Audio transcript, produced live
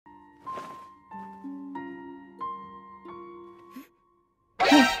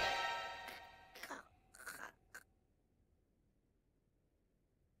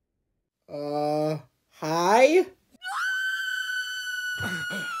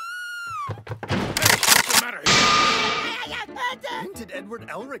what's the matter here? When did Edward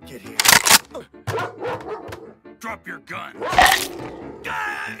ELRIC get here? Drop your gun. What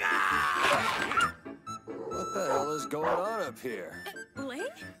the hell is going on up here? Ling?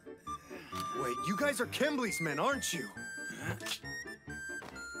 Wait, you guys are Kimberly's men, aren't you?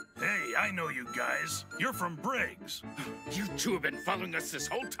 Hey, I know you guys. You're from Briggs. You two have been following us this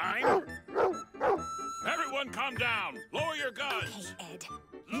whole time? Everyone calm down. Lower your guns. Okay, Ed.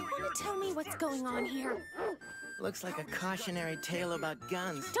 You want to tell me what's going on here? Looks like a cautionary tale about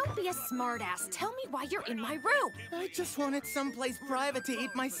guns. Don't be a smartass. Tell me why you're in my room. I just wanted someplace private to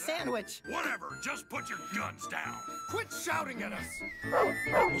eat my sandwich. Whatever, just put your guns down. Quit shouting at us!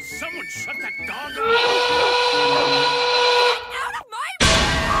 Will someone shut that